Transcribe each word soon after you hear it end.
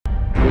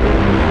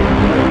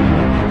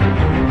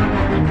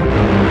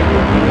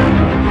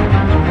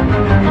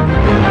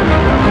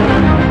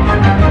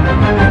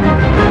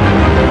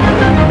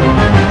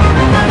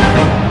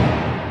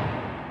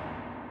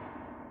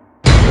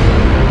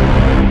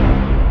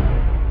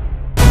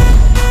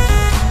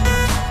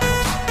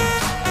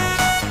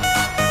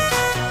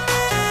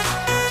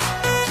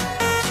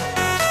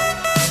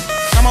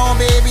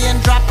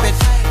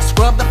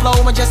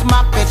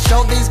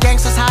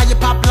how you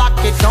pop lock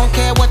it. Don't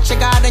care what you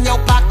got in your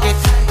pocket.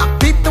 I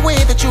beat the way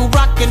that you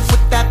rockin'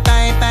 with that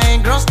thing.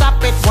 Girl,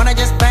 stop it. Wanna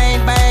just bang,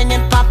 bang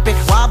and pop it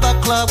while the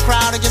club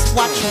crowd are just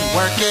watching.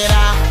 Work it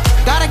out.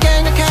 Got a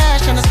gang of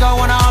cash and it's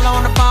going all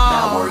on the ball.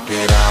 Now work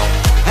it out.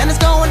 And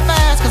it's going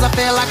fast cause I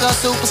feel like a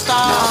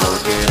superstar. Now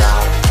work it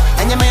out.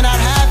 And you may not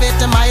have it,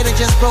 I might have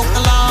just broke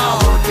the law.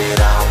 Now work it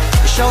out.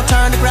 It's your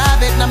turn to grab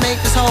it and I make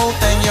this whole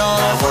thing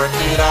yours. Now work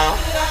it out.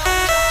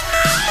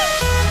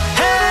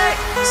 Hey,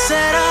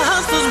 said our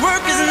hustlers'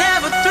 work is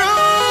never through.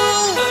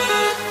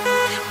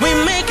 We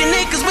making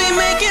it cause we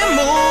making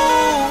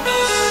moves.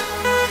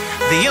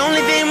 The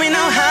only thing we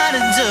know how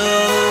to do.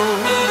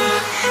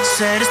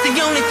 Said it's the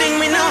only thing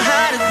we know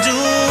how to do.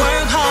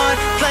 Work hard,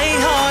 play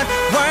hard,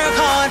 work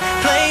hard,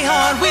 play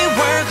hard. We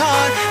work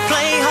hard,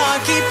 play hard,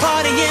 keep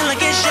partying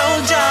like it's your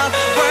job.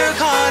 Work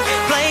hard,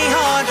 play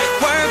hard,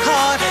 work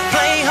hard,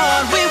 play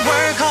hard. We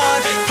work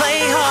hard, play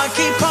hard,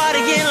 keep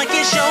partying like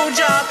it's your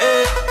job.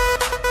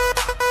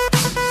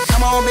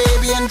 Come on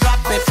baby and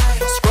drop it.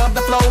 Scrub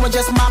the floor and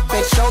just mop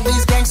it. Show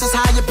these gangsters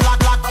how you block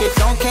it.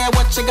 Don't care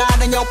what you got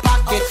in your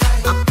pocket.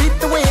 I beat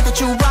the way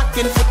that you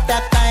rockin' with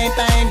that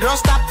thing. Girl,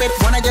 stop it.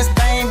 Wanna just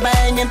bang,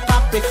 bang and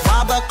pop it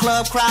while the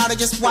club crowd are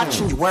just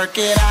watching you work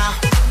it out.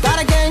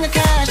 Got a gang of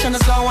cash and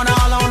it's going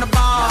all on the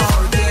ball.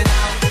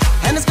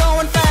 And it's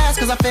going fast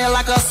cause I feel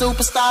like a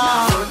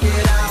superstar.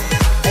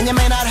 And you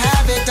may not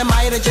have it, I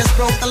might have just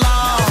broke the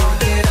law.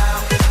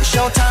 It's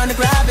your turn to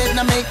grab it and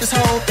I make this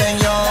whole thing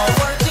yours.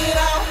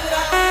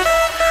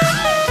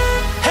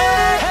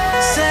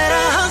 Said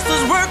our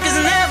hustlers' work is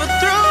never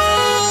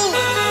through.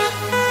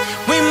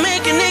 We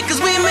making it cause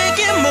we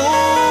making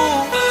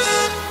moves.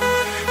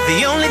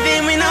 The only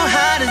thing we know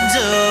how to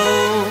do.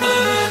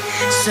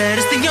 Said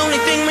it's the only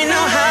thing we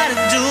know how to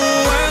do.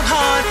 Work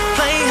hard,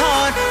 play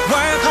hard,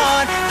 work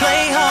hard,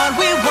 play hard.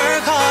 We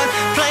work hard,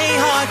 play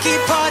hard, keep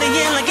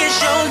partying like it's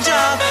your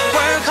job.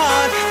 Work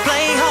hard,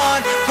 play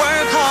hard,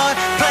 work hard,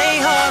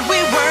 play hard. We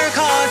work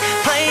hard,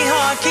 play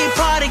hard, keep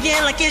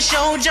partying like it's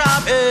your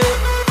job.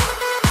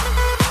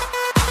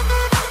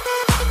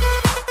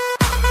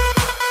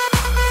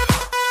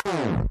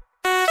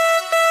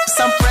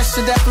 I'm fresh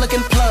to death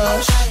looking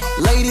plush.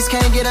 Ladies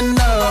can't get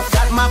enough.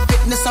 Got my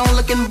fitness on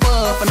looking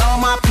buff. And all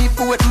my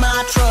people with my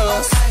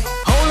trust.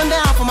 Holding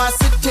down for my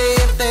city.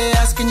 If they're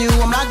asking you,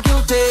 I'm not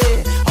guilty.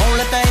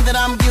 Only thing that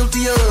I'm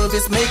guilty of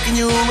is making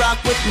you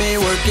rock with me.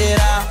 Work it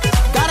out.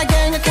 Got a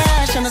gang of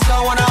cash and it's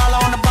going all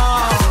on the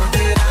ball.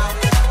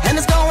 And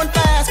it's going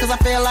fast cause I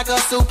feel like a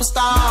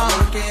superstar.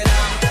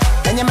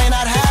 And you may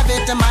not have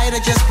it, I might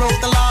have just broke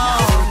the law.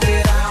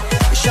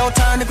 It's your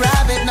turn to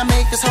grab it and I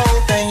make this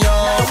whole thing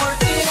yours.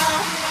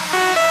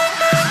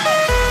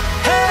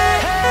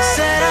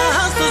 Said our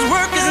hustlers'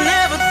 work is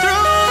never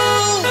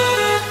through.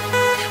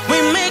 We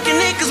making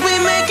it cause we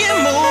making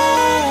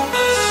moves.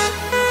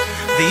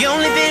 The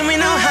only thing we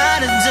know how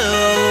to do.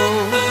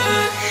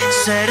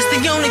 Said it's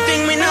the only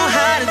thing we know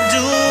how to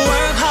do.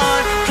 Work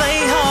hard, play